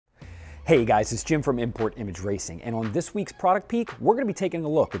Hey guys, it's Jim from Import Image Racing, and on this week's Product Peek, we're going to be taking a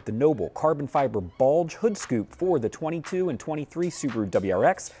look at the Noble carbon fiber bulge hood scoop for the 22 and 23 Subaru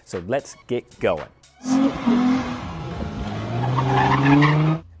WRX, so let's get going.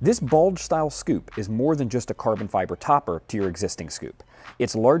 This bulge style scoop is more than just a carbon fiber topper to your existing scoop.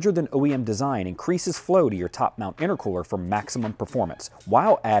 Its larger than OEM design increases flow to your top mount intercooler for maximum performance,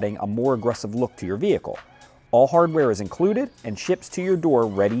 while adding a more aggressive look to your vehicle. All hardware is included and ships to your door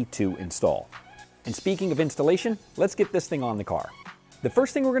ready to install. And speaking of installation, let's get this thing on the car. The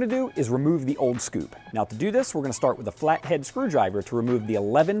first thing we're going to do is remove the old scoop. Now to do this, we're going to start with a flathead screwdriver to remove the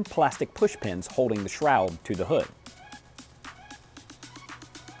 11 plastic push pins holding the shroud to the hood.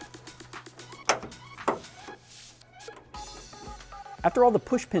 After all the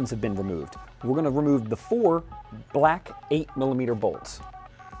push pins have been removed, we're going to remove the 4 black 8mm bolts.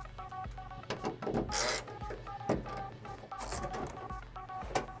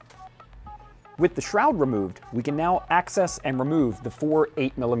 With the shroud removed, we can now access and remove the 4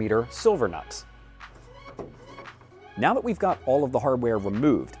 8mm silver nuts. Now that we've got all of the hardware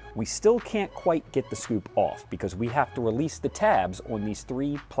removed, we still can't quite get the scoop off because we have to release the tabs on these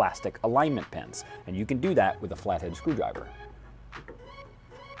 3 plastic alignment pins, and you can do that with a flathead screwdriver.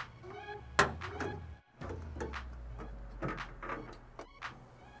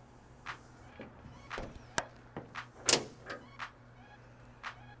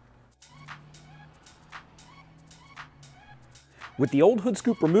 With the old hood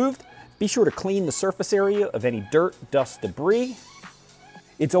scoop removed, be sure to clean the surface area of any dirt, dust, debris.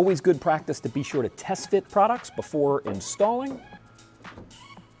 It's always good practice to be sure to test fit products before installing.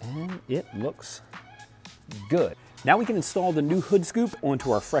 And it looks good. Now we can install the new hood scoop onto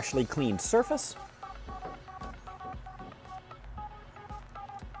our freshly cleaned surface.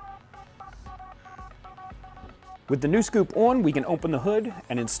 With the new scoop on, we can open the hood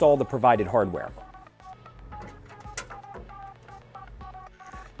and install the provided hardware.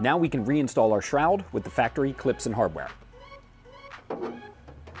 Now we can reinstall our shroud with the factory clips and hardware.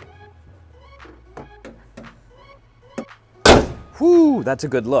 Whew, that's a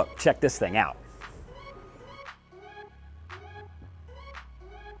good look. Check this thing out.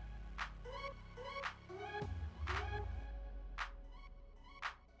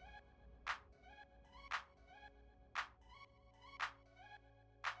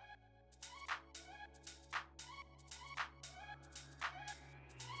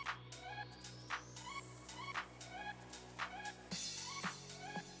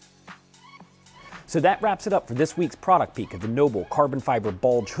 So that wraps it up for this week's product peek of the Noble carbon fiber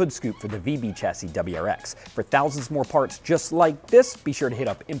bulge hood scoop for the VB chassis WRX. For thousands more parts just like this, be sure to hit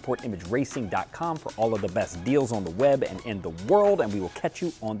up importimageracing.com for all of the best deals on the web and in the world, and we will catch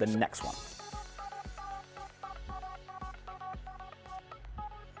you on the next one.